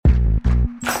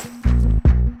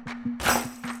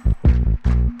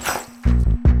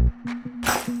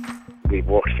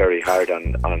very hard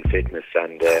on fitness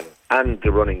and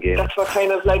the running game. That's what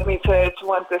kind of led me to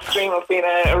want this dream of being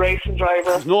a racing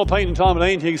driver. There's no point in Tom and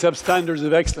anything except standards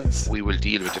of excellence. We will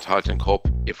deal with the Tailteann Cup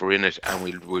if we're in it,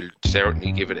 and we'll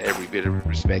certainly give it every bit of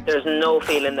respect. There's no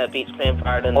feeling that beats playing for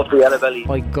Ireland up the Yellow Belly.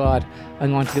 My God, I'm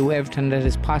going to do everything that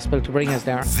is possible to bring us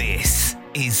there. This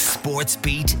is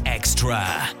SportsBeat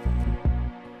Xtra.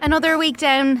 Another week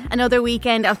down, another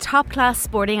weekend of top-class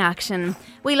sporting action.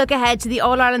 We look ahead to the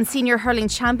All-Ireland Senior Hurling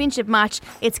Championship match.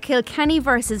 It's Kilkenny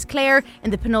versus Clare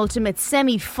in the penultimate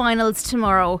semi-finals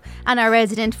tomorrow. And our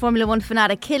resident Formula 1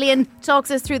 fanatic Cillian talks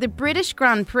us through the British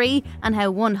Grand Prix and how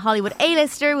one Hollywood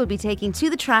A-lister will be taking to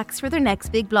the tracks for their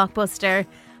next big blockbuster.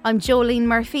 I'm Joleen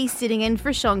Murphy, sitting in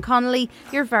for Sean Connolly.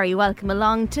 You're very welcome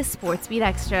along to SportsBeat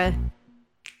Xtra.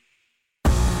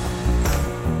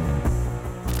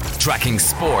 Tracking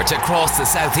sport across the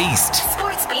southeast.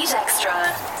 SportsBeat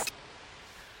Xtra.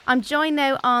 I'm joined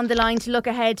now on the line to look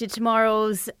ahead to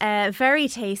tomorrow's very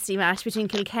tasty match between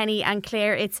Kilkenny and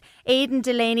Clare. It's Aidan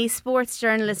Delaney, sports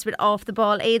journalist with Off the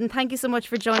Ball. Aidan, thank you so much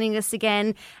for joining us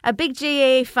again. A big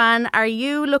GAA fan, are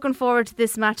you looking forward to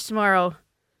this match tomorrow?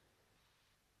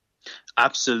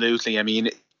 Absolutely. I mean,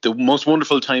 the most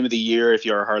wonderful time of the year if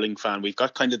you're a hurling fan. We've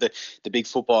got kind of the big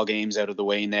football games out of the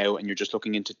way now, and you're just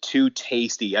looking into two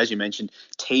tasty, as you mentioned,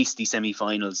 tasty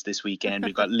semi-finals this weekend.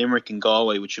 We've got Limerick and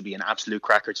Galway, which should be an absolute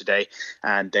cracker today.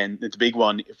 And then the big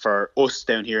one for us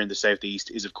down here in the southeast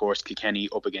is, of course, Kilkenny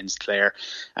up against Clare.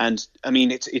 And I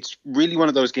mean, it's really one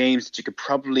of those games that you could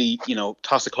probably,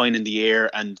 toss a coin in the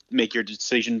air and make your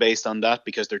decision based on that,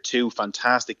 because they're two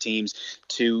fantastic teams,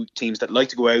 two teams that like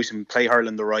to go out and play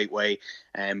hurling the right way.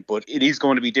 But it is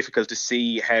going to be difficult to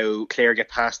see how Clare get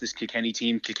past this Kilkenny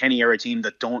team. Kilkenny are a team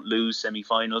that don't lose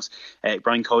semi-finals.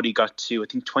 Brian Cody got to, I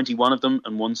think, 21 of them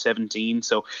and won 17.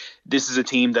 So this is a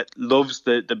team that loves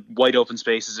the wide open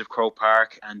spaces of Croke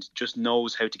Park and just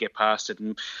knows how to get past it.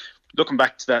 And looking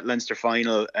back to that Leinster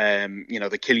final,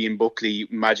 the Cillian Buckley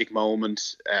magic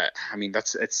moment,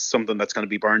 it's something that's going to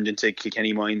be burned into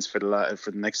Kilkenny minds for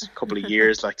the next couple of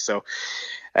years.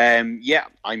 I'm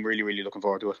really, really looking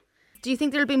forward to it. Do you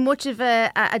think there'll be much of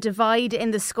a divide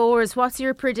in the scores? What's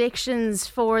your predictions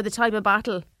for the type of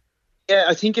battle? Yeah,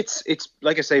 I think it's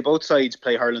like I say, both sides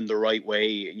play hurling the right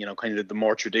way, kind of the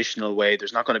more traditional way.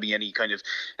 There's not going to be any kind of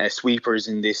sweepers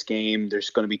in this game.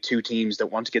 There's going to be two teams that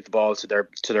want to get the ball to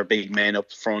their big men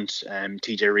up front,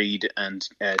 TJ Reid and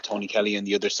Tony Kelly on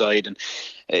the other side. And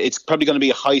it's probably going to be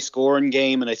a high scoring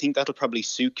game, and I think that'll probably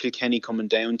suit Kilkenny coming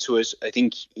down to it. I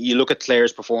think you look at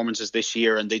Clare's performances this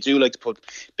year, and they do like to put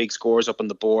big scores up on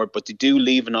the board, but they do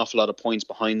leave an awful lot of points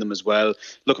behind them as well.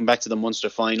 Looking back to the Munster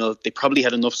final, they probably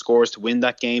had enough scores to win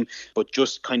that game, but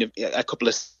just kind of a couple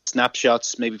of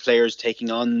snapshots, maybe players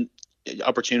taking on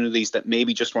opportunities that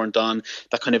maybe just weren't on.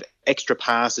 That kind of extra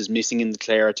pass is missing in the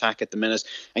Clare attack at the minute,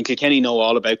 and Kilkenny know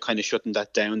all about kind of shutting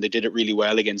that down. They did it really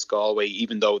well against Galway,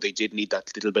 even though they did need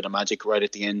that little bit of magic right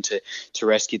at the end to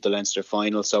rescue the Leinster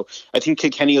final. So I think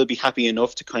Kilkenny will be happy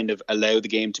enough to kind of allow the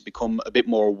game to become a bit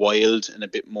more wild and a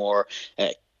bit more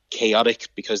chaotic,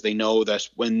 because they know that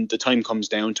when the time comes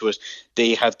down to it,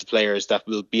 they have the players that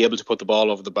will be able to put the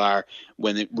ball over the bar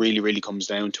when it really, really comes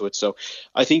down to it. So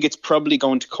I think it's probably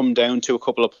going to come down to a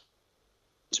couple of,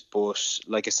 but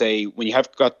like I say, when you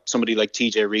have got somebody like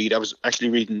TJ Reid, I was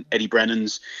actually reading Eddie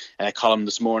Brennan's column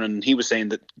this morning, and he was saying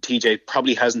that TJ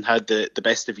probably hasn't had the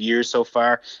best of years so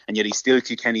far, and yet he's still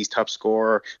Kilkenny's top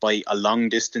scorer by a long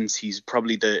distance. He's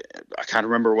probably I can't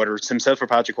remember whether it's himself or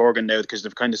Patrick Horgan now, because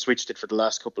they've kind of switched it for the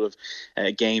last couple of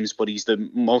games, but he's the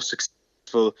most successful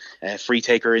free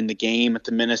taker in the game at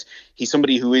the minute. He's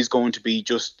somebody who is going to be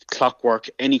just clockwork.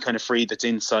 Any kind of free that's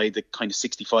inside the kind of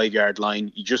 65-yard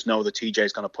line, you just know that TJ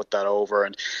is going to put that over,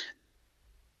 and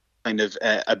kind of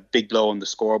a big blow on the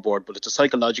scoreboard. But it's a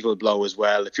psychological blow as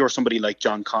well. If you're somebody like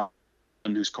John Conn,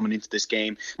 who's coming into this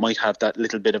game, might have that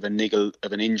little bit of a niggle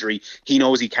of an injury, he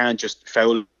knows he can't just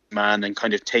foul man and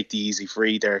kind of take the easy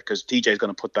free there, because TJ is going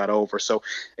to put that over. So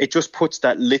it just puts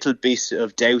that little bit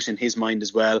of doubt in his mind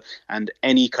as well, and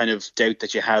any kind of doubt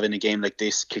that you have in a game like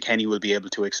this, Kilkenny will be able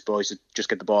to exploit it. Just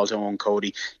get the ball to Owen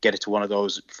Cody, get it to one of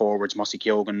those forwards. Mossy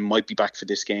Keoghan might be back for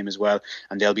this game as well,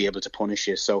 and they'll be able to punish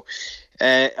you. So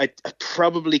I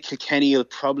probably Kilkenny will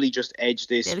probably just edge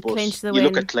this, they'll but clinch the you win.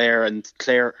 Look at Clare, and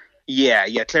Clare Yeah,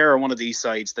 Clare are one of these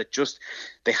sides that just,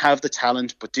 they have the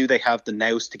talent, but do they have the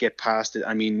nous to get past it?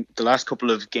 I mean, the last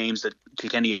couple of games that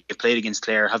Kilkenny have played against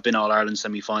Clare have been All-Ireland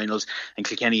semi-finals, and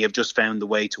Kilkenny have just found the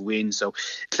way to win. So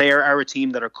Clare are a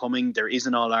team that are coming. There is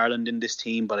an All-Ireland in this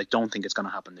team, but I don't think it's going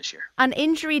to happen this year. And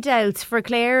injury doubts for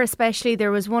Clare especially,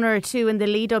 there was one or two in the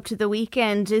lead up to the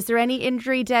weekend. Is there any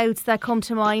injury doubts that come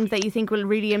to mind that you think will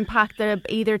really impact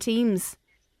either teams?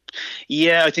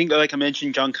 Yeah, I think, like I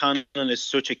mentioned, John Conlon is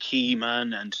such a key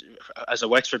man, and as a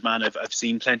Wexford man, I've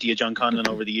seen plenty of John Conlon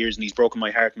over the years, and he's broken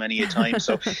my heart many a time.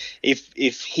 So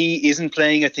if he isn't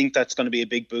playing, I think that's going to be a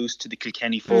big boost to the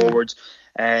Kilkenny forwards.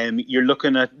 You're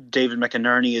looking at David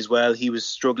McInerney as well. He was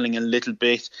struggling a little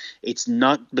bit. It's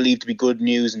not believed to be good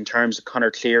news in terms of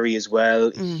Conor Cleary as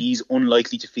well. He's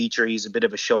unlikely to feature. He's a bit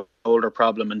of a shoulder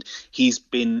problem, and he's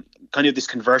been kind of this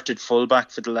converted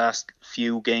fullback for the last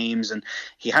few games, and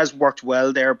he has worked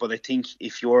well there. But I think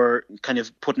if you're kind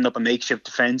of putting up a makeshift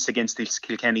defence against this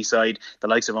Kilkenny side, the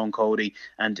likes of Owen Cody,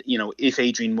 and if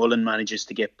Adrian Mullen manages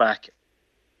to get back,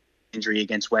 injury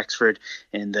against Wexford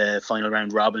in the final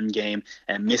round robin game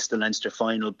and missed the Leinster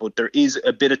final, but there is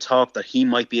a bit of talk that he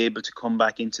might be able to come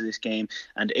back into this game.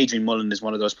 And Adrian Mullen is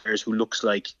one of those players who looks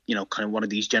like kind of one of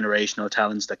these generational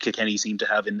talents that Kilkenny seem to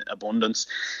have in abundance.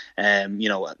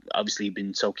 Obviously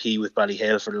been so key with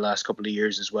Ballyhale for the last couple of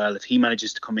years as well. If he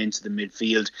manages to come into the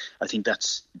midfield, I think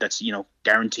that's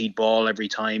guaranteed ball every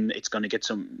time. It's going to get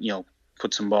some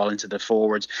put some ball into the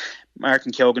forwards.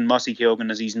 Martin Keoghan, Mossy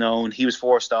Keoghan as he's known, he was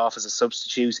forced off as a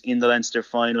substitute in the Leinster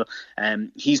final.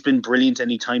 He's been brilliant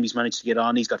any time he's managed to get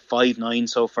on. He's got 5-9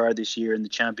 so far this year in the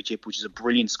championship, which is a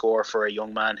brilliant score for a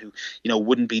young man who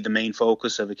wouldn't be the main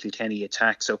focus of a Kilkenny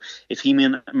attack. So if he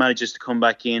manages to come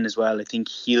back in as well, I think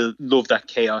he'll love that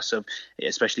chaos of,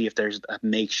 especially if there's a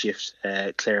makeshift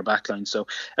Clare backline. So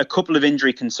a couple of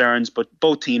injury concerns, but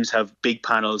both teams have big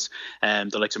panels.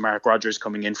 The likes of Mark Rogers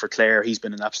coming in for Clare, he's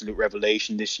been an absolute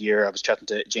revelation this year. I was chatting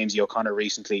to Jamesy O'Connor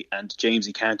recently, and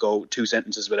Jamesy can't go 2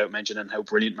 sentences without mentioning how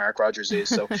brilliant Mark Rogers is.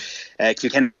 So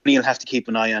Kilkenny will have to keep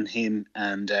an eye on him,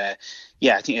 and I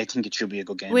think it should be a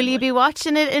good game. Will you be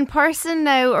watching it in person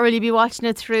now, or will you be watching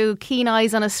it through keen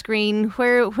eyes on a screen?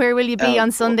 Where will you be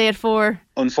on Sunday at 4?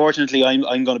 Unfortunately, I'm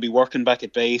going to be working back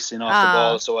at base in off the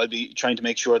ball, so I'll be trying to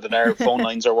make sure that our phone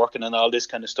lines are working and all this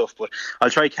kind of stuff. But I'll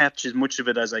try to catch as much of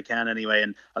it as I can anyway,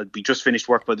 and I'll be just finished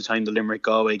work by the time the Limerick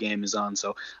Galway game is on,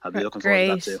 so I'll be looking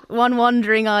forward to that too. One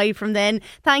wandering eye from then.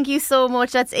 Thank you so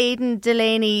much. That's Aidan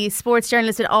Delaney, sports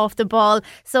journalist at Off the Ball.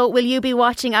 So will you be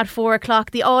watching at 4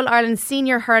 o'clock? The All-Ireland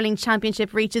Senior Hurling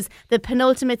Championship reaches the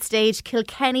penultimate stage,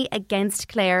 Kilkenny against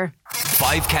Clare.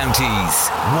 5 counties,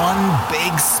 one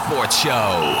big sports show.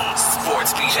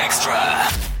 SportsBeat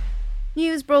Xtra.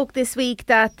 News broke this week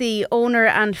that the owner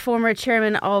and former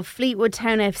chairman of Fleetwood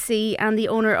Town FC and the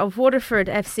owner of Waterford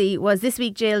FC was this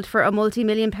week jailed for a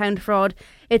multi-million-pound fraud.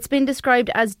 It's been described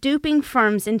as duping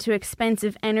firms into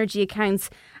expensive energy accounts.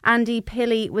 Andy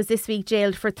Pilley was this week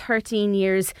jailed for 13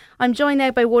 years. I'm joined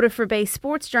now by Waterford-based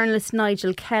sports journalist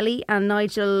Nigel Kelly. And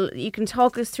Nigel, you can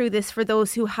talk us through this for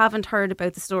those who haven't heard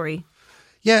about the story.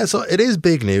 Yeah, so it is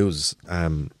big news,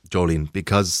 Joleen,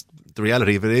 because the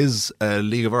reality of it is a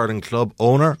League of Ireland club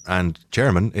owner and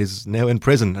chairman is now in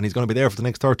prison, and he's going to be there for the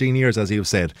next 13 years, as you've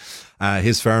said.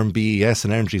 His firm, BES,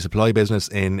 an energy supply business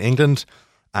in England,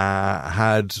 they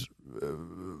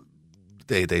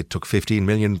took £15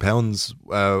 million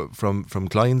from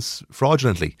clients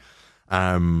fraudulently.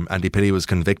 Andy Pilley was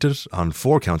convicted on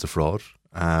 4 counts of fraud.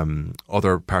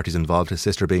 Other parties involved, his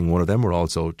sister being one of them, were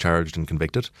also charged and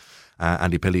convicted.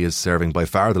 Andy Pilley is serving by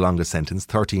far the longest sentence,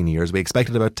 13 years. We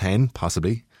expected about 10,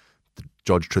 possibly. The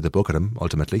judge threw the book at him,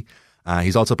 ultimately.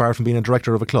 He's also barred from being a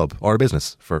director of a club or a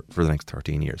business for the next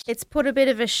 13 years. It's put a bit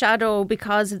of a shadow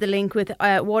because of the link with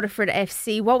Waterford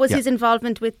FC. What was his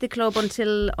involvement with the club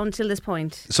until this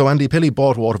point? So Andy Pilley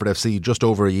bought Waterford FC just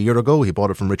over a year ago. He bought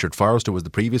it from Richard Forrest, who was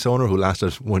the previous owner, who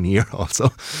lasted 1 year also.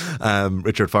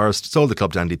 Richard Forrest sold the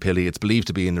club to Andy Pilley. It's believed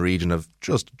to be in the region of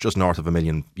just north of €1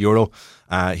 million.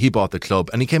 He bought the club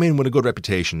and he came in with a good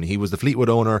reputation. He was the Fleetwood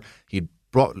owner. He'd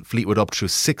brought Fleetwood up through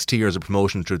 6 tiers of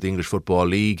promotion through the English Football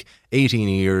League, 18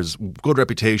 years, good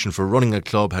reputation for running a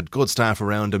club, had good staff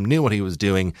around him, knew what he was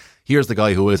doing. Here's the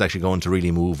guy who is actually going to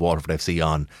really move Waterford FC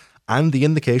on. And the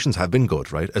indications have been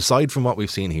good, right? Aside from what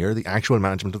we've seen here, the actual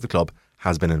management of the club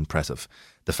has been impressive.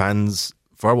 The fans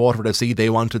for Waterford FC, they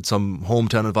wanted some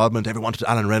hometown involvement. Everyone wanted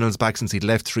Alan Reynolds back since he'd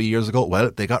left 3 years ago.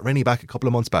 Well, they got Rennie back a couple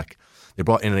of months back. They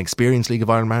brought in an experienced League of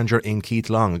Ireland manager in Keith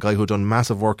Long, a guy who'd done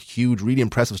massive work, huge, really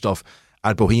impressive stuff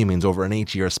at Bohemians over an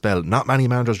 8-year spell. Not many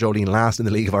managers, Joleen, last in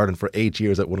the League of Ireland for 8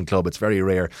 years at one club. It's very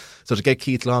rare. So to get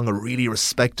Keith Long, a really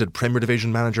respected Premier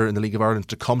Division manager in the League of Ireland,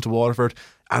 to come to Waterford,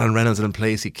 Alan Reynolds in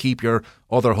place, you keep your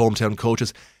other hometown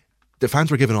coaches. The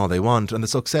fans were given all they want, and the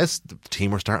success, the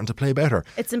team were starting to play better.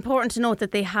 It's important to note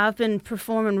that they have been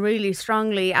performing really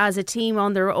strongly as a team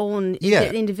on their own,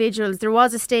 individuals. There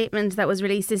was a statement that was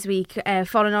released this week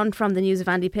following on from the news of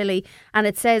Andy Pilley, and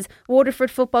it says,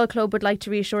 Waterford Football Club would like to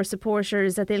reassure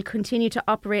supporters that they'll continue to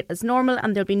operate as normal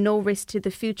and there'll be no risk to the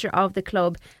future of the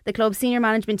club. The club's senior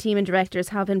management team and directors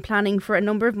have been planning for a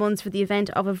number of months for the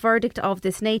event of a verdict of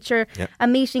this nature. Yep. A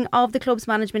meeting of the club's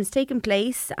management has taken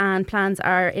place and plans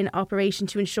are in operation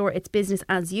to ensure it's business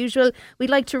as usual. We'd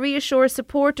like to reassure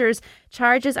supporters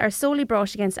charges are solely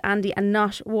brought against Andy and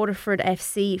not Waterford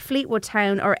FC, Fleetwood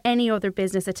Town or any other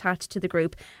business attached to the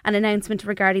group. An announcement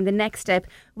regarding the next step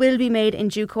will be made in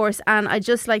due course, and I'd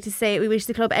just like to say we wish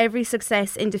the club every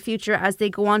success in the future as they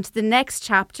go on to the next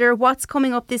chapter. What's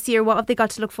coming up this year? What have they got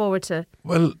to look forward to?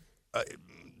 Well,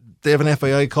 they have an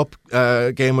FAI Cup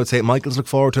game with St Michael's look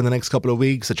forward to in the next couple of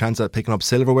weeks, a chance at picking up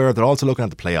silverware. They're also looking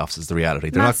at the playoffs is the reality.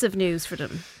 Massive news for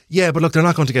them. Yeah, but look, they're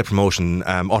not going to get promotion,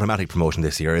 automatic promotion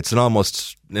this year. It's an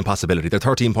almost impossibility. They're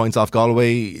 13 points off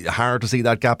Galway. Hard to see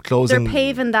that gap closing. They're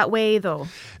paving that way though.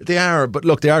 They are, but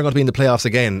look, they are going to be in the playoffs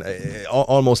again,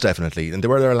 almost definitely. And they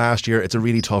were there last year. It's a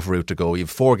really tough route to go. You have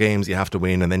 4 games you have to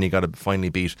win, and then you got to finally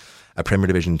beat a Premier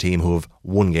Division team who have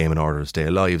 1 game in order to stay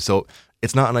alive. So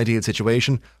it's not an ideal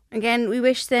situation. Again, we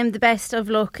wish them the best of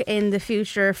luck in the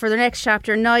future for the next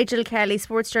chapter. Nigel Kelly,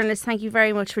 sports journalist, thank you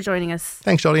very much for joining us.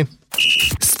 Thanks, Joleen.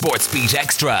 SportsBeat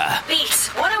Xtra.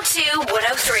 Beat 102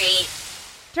 103.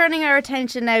 Turning our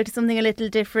attention now to something a little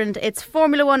different. It's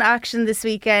Formula 1 action this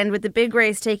weekend with the big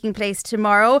race taking place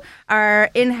tomorrow. Our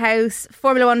in-house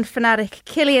Formula 1 fanatic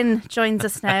Cillian joins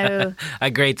us now.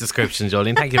 A great description,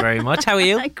 Joleen. Thank you very much. How are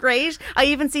you? Great. I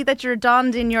even see that you're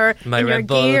donned in your Red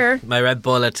gear. My Red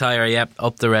Bull attire, yep,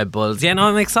 up the Red Bulls. Yeah, no,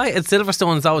 I'm excited.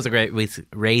 Silverstone is always a great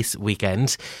race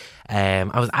weekend.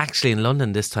 I was actually in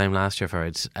London this time last year for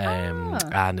it,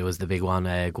 and it was the big one.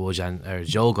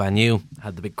 Zhou Guan Yu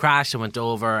had the big crash and went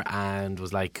over and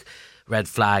was like red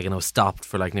flag, and I was stopped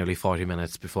for like nearly 40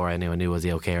 minutes before I knew was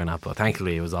he okay or not. But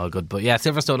thankfully it was all good. But yeah,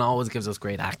 Silverstone always gives us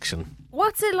great action.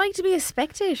 What's it like to be a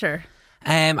spectator?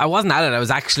 I wasn't at it. I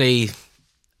was actually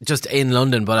just in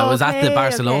London, but I was at the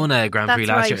Barcelona Grand Prix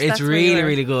last year. It's really,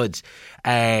 really good.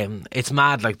 It's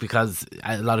mad, like, because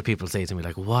a lot of people say to me,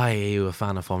 like, why are you a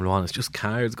fan of Formula 1? It's just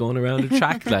cars going around the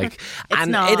track, like,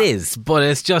 and it is, but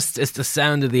it's the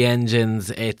sound of the engines,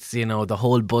 it's, you know, the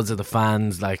whole buzz of the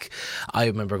fans. Like, I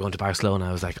remember going to Barcelona,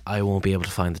 I was like, I won't be able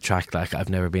to find the track, like, I've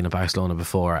never been to Barcelona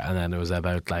before, and then there was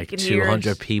about like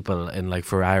 200 people in like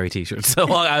Ferrari t-shirts,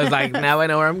 so I was like, now I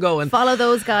know where I'm going. Follow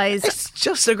those guys. It's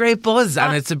just a great buzz,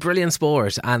 and it's a brilliant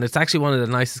sport, and it's actually one of the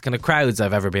nicest kind of crowds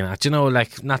I've ever been at. You know,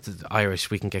 like, not that Irish,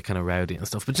 we can get kind of rowdy and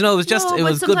stuff, but you know, it was just it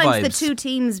was good vibes. Sometimes the two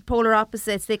teams, polar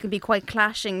opposites, they can be quite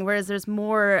clashing, whereas there's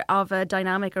more of a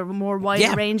dynamic or more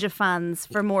wide range of fans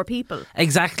for more people.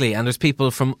 Exactly, and there's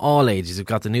people from all ages. You've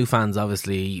got the new fans,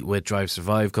 obviously, with Drive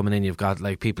Survive coming in. You've got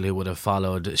like people who would have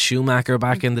followed Schumacher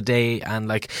back in the day, and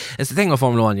like, it's the thing with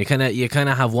Formula 1. You kind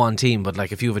of have one team, but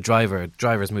like if you have a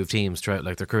drivers move teams throughout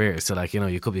like their careers. So like, you know,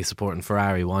 you could be supporting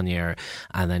Ferrari one year,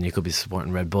 and then you could be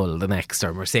supporting Red Bull the next,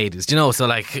 or Mercedes. You know, so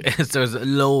like there's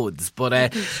loads, but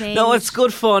no, it's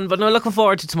good fun. But no, looking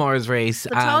forward to tomorrow's race.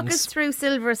 So talk us through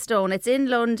Silverstone. It's in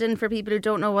London. For people who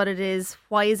don't know what it is,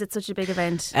 why is it such a big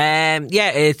event?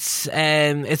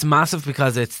 It's massive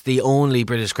because it's the only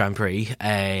British Grand Prix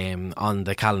on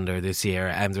the calendar this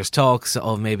year. There's talks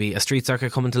of maybe a street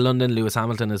circuit coming to London. Lewis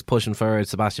Hamilton is pushing for it.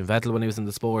 Sebastian Vettel, when he was in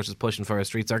the sport, is pushing for a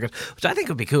street circuit, which I think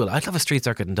would be cool. I'd love a street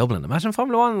circuit in Dublin. Imagine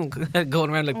Formula 1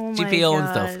 going around like GPO and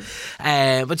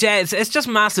stuff. But yeah, it's just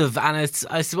massive, and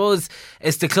I suppose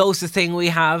it's the closest thing we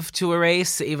have to a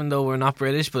race, even though we're not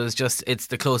British, but it's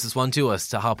the closest one to us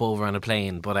to hop over on a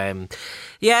plane. But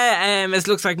it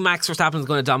looks like Max Verstappen is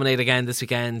going to dominate again this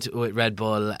weekend with Red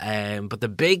Bull. But the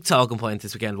big talking point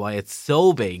this weekend, why it's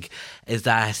so big, is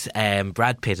that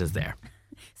Brad Pitt is there.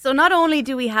 So not only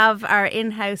do we have our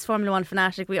in-house Formula 1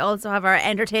 fanatic, we also have our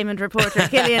entertainment reporter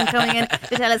Cillian coming in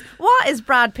to tell us, what is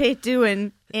Brad Pitt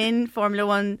doing? in Formula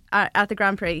 1 at the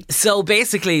Grand Prix? So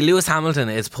basically, Lewis Hamilton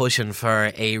is pushing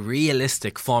for a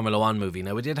realistic Formula 1 movie.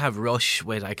 Now, we did have Rush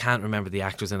with, I can't remember the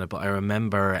actors in it, but I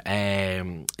remember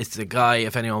it's the guy,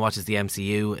 if anyone watches the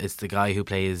MCU, it's the guy who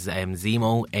plays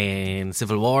Zemo in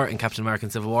Civil War, in Captain America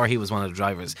Civil War. He was one of the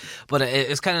drivers. But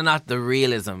it's kind of not the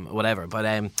realism, whatever.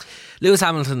 But Lewis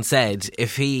Hamilton said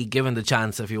if he, given the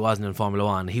chance, if he wasn't in Formula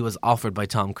 1, he was offered by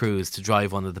Tom Cruise to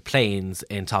drive one of the planes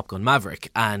in Top Gun Maverick.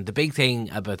 And the big thing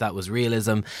about that was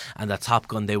realism, and that Top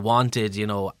Gun, they wanted, you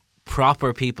know,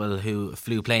 proper people who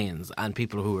flew planes and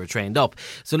people who were trained up.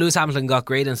 So Lewis Hamilton got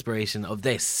great inspiration of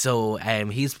this. So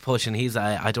he's pushing,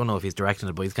 I don't know if he's directing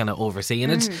it, but he's kind of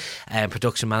overseeing it,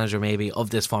 production manager maybe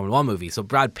of this Formula 1 movie. So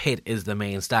Brad Pitt is the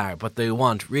main star, but they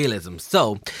want realism.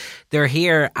 So they're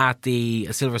here at the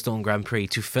Silverstone Grand Prix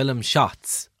to film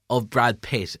shots of Brad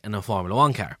Pitt in a Formula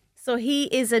 1 car. So he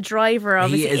is a driver,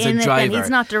 obviously. He is a driver. He's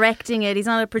not directing it. He's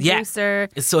not a producer.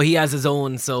 Yeah. So he has his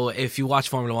own. So if you watch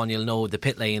Formula 1, you'll know the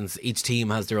pit lanes, each team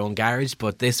has their own garage.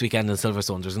 But this weekend in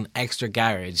Silverstone, there's an extra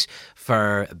garage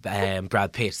for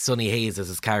Brad Pitt. Sonny Hayes is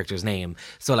his character's name.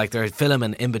 So like they're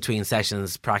filming in between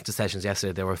sessions, practice sessions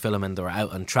yesterday. They were filming, they were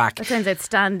out on track. That sounds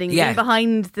outstanding. Yeah.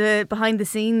 Behind the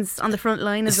scenes on the front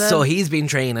line as well. So he's been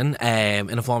training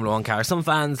in a Formula 1 car. Some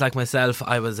fans like myself,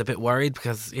 I was a bit worried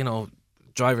because, you know,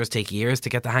 drivers take years to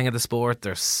get the hang of the sport.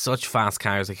 They're such fast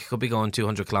cars, like you could be going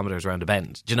 200 kilometres around a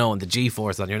bend, you know, and the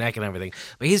G-force on your neck and everything.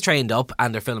 But he's trained up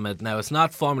and they're filming it. Now, it's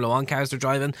not Formula 1 cars they're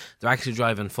driving, they're actually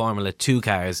driving Formula 2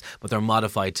 cars, but they're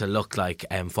modified to look like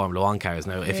Formula 1 cars.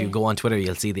 Now, if you go on Twitter,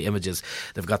 you'll see the images.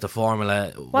 They've got the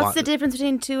Formula... What's the difference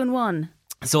between 2 and 1?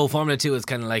 So Formula 2 is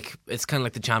kind of like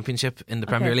the championship in the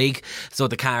Premier League. So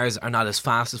the cars are not as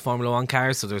fast as Formula 1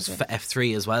 cars. So there's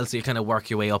F3 as well. So you kind of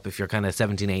work your way up. If you're kind of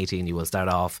 17, 18, you will start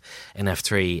off in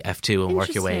F3, F2 and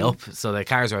work your way up. So the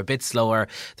cars are a bit slower.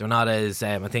 They're not as,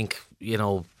 I think, you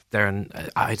know...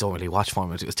 I don't really watch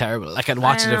Formula 2. It's terrible. Like, I'd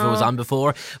watch it if it was on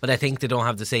before, but I think they don't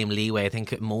have the same leeway. I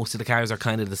think most of the cars are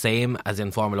kind of the same as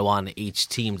in Formula 1. Each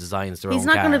team designs their own car. He's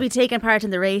not going to be taking part in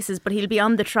the races, but he'll be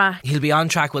on the track. He'll be on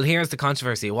track. Well, here's the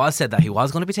controversy. It was said that he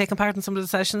was going to be taking part in some of the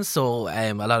sessions, so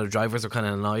a lot of drivers are kind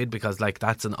of annoyed because, like,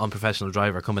 that's an unprofessional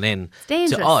driver coming in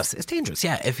to us. It's dangerous,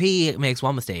 yeah. If he makes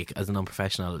one mistake as an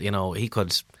unprofessional, you know, he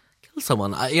could... kill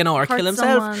someone, you know, or kill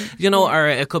himself, you know, or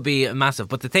it could be massive.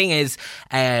 But the thing is,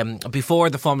 before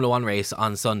the Formula 1 race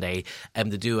on Sunday,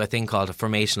 they do a thing called a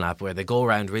formation lap where they go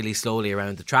around really slowly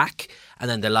around the track and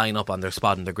then they line up on their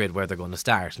spot on the grid where they're going to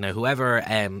start. Now, whoever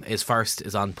is first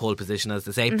is on pole position, as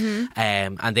they say,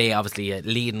 and they obviously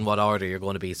lead in what order you're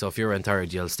going to be. So if you're in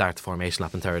third, you'll start the formation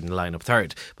lap in third and line up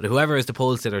third. But whoever is the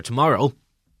pole sitter tomorrow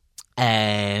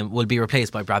will be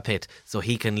replaced by Brad Pitt, so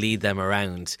he can lead them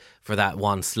around for that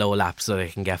one slow lap, so they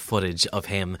can get footage of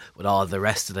him with all the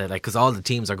rest of it, like, because all the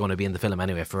teams are going to be in the film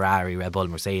anyway. Ferrari, Red Bull,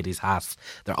 Mercedes, Haas,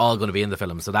 they're all going to be in the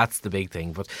film, so that's the big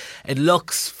thing. But it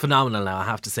looks phenomenal now, I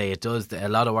have to say. It does. A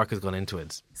lot of work has gone into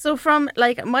it. So from,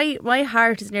 like, my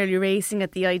heart is nearly racing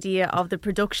at the idea of the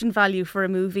production value for a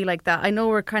movie like that. I know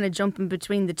we're kind of jumping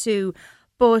between the two,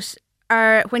 but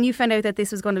when you found out that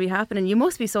this was going to be happening, you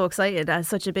must be so excited as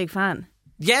such a big fan.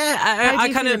 Yeah,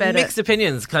 I kind of mixed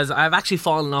opinions, because I've actually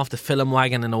fallen off the film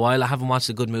wagon in a while. I haven't watched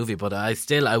a good movie, but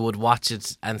I would watch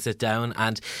it and sit down.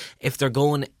 And if they're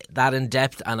going that in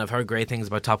depth, and I've heard great things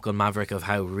about Top Gun Maverick of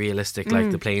how realistic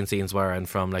like the plane scenes were, and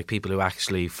from like people who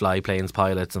actually fly planes,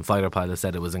 pilots and fighter pilots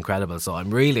said it was incredible. So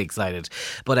I'm really excited.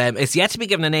 But it's yet to be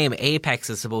given a name. Apex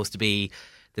is supposed to be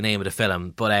the name of the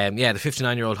film, but the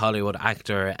 59-year-old Hollywood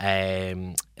actor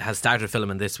has started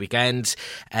filming this weekend.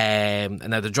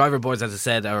 Now the driver boards, as I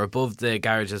said, are above the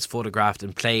garages, photographed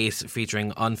in place,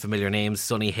 featuring unfamiliar names: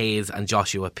 Sonny Hayes and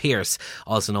Joshua Pearce,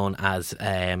 also known as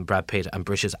Brad Pitt, and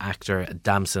British actor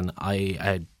Damson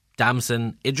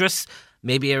Idris,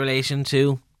 maybe a relation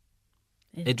to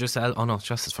Idris El. Oh no, it's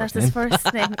just his first name. That's his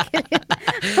first name.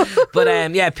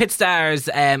 But Pitt stars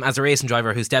as a racing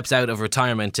driver who steps out of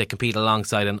retirement to compete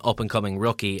alongside an up-and-coming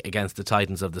rookie against the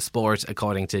titans of the sport,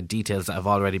 according to details that have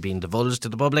already been divulged to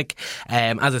the public.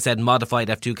 As I said, modified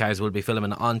F2 cars will be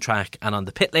filming on track and on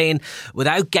the pit lane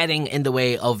without getting in the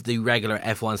way of the regular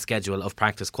F1 schedule of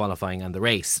practice, qualifying and the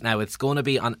race. Now, it's going to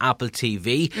be on Apple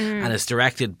TV and it's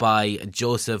directed by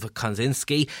Joseph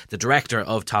Kosinski, the director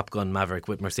of Top Gun Maverick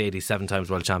with Mercedes 7-time times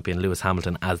world champion Lewis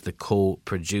Hamilton as the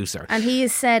co-producer. And he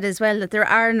has said as well that there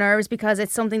are nerves because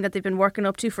it's something that they've been working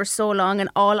up to for so long, and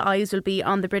all eyes will be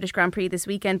on the British Grand Prix this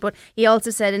weekend. But he also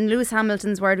said, in Lewis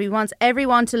Hamilton's word, we want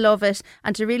everyone to love it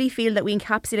and to really feel that we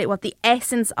encapsulate what the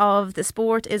essence of the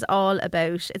sport is all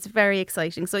about. It's very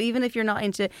exciting. So even if you're not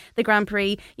into the Grand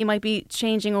Prix, you might be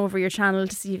changing over your channel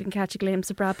to see if you can catch a glimpse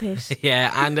of Brad Pitt.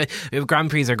 Yeah, and Grand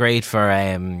Prix are great for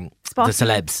the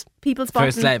celebs. People spotting.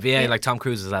 First celeb, yeah, like Tom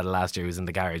Cruise was at it last year. He was in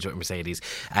the garage with Mercedes.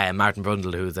 Martin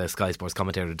Brundle, who's a Sky Sports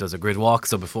commentator, does a grid walk.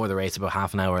 So before the race, about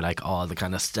half an hour, like all the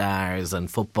kind of stars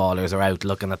and footballers are out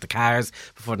looking at the cars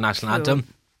before the national anthem.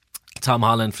 Tom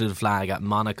Holland flew the flag at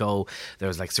Monaco. There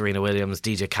was like Serena Williams.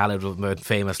 DJ Khaled was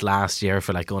famous last year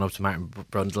for like going up to Martin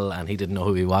Brundle and he didn't know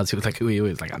who he was. He was like, who are you? He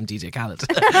was like, I'm DJ Khaled.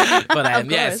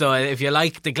 But yeah, so if you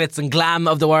like the glitz and glam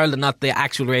of the world and not the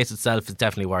actual race itself, it's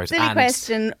definitely worth it. Silly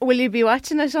question, will you be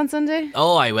watching it on Sunday?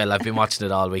 Oh, I will. I've been watching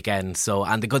it all weekend. So,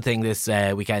 and the good thing this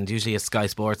weekend usually is Sky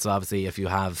Sports. So obviously if you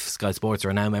have Sky Sports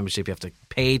or a Now membership, you have to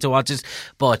pay to watch it.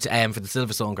 But for the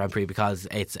Silverstone Grand Prix, because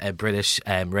it's a British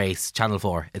race, Channel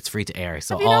 4, it's free to air.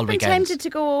 So have you all not been weekend. Tempted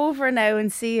to go over now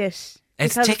and see it?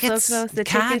 It's Because tickets. so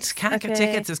close. Can't get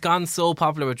tickets. It's gone so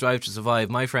popular with Drive to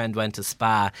Survive. My friend went to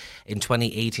Spa in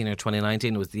 2018 or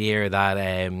 2019. It was the year that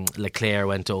Leclerc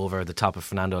went over the top of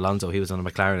Fernando Alonso. He was on a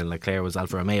McLaren and Leclerc was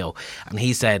Alfa Romeo. And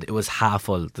he said it was half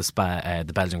full, the Spa,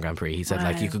 the Belgian Grand Prix. He said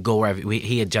like you could go wherever.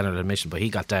 He had general admission, but he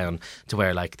got down to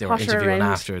where like they were interviewing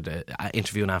after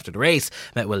the race.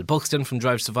 Met Will Buxton from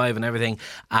Drive to Survive and everything.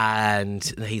 And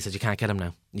he said you can't get him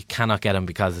now. You cannot get him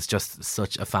because it's just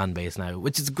such a fan base now,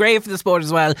 which is great for the sport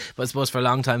as well. But I suppose for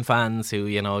long-time fans who,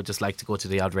 you know, just like to go to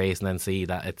the odd race and then see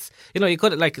that it's, you know, you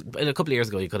could, like a couple of years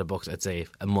ago, you could have booked, I'd say,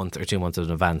 a month or 2 months in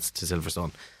advance to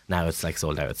Silverstone. Now it's like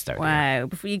sold out at the start. Wow,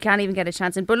 before you can't even get a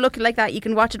chance in. But look, like that, you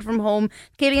can watch it from home.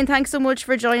 Cillian, thanks so much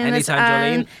for joining us.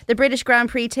 Anytime, Joleen. The British Grand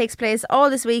Prix takes place all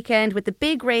this weekend with the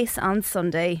big race on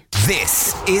Sunday.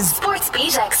 This is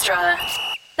SportsBeat Xtra.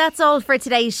 That's all for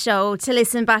today's show. To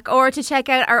listen back or to check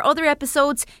out our other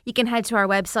episodes, you can head to our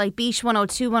website,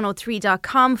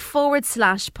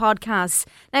 beat102103.com/podcasts.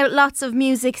 Now, lots of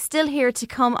music still here to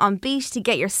come on Beat to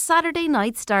get your Saturday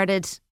night started.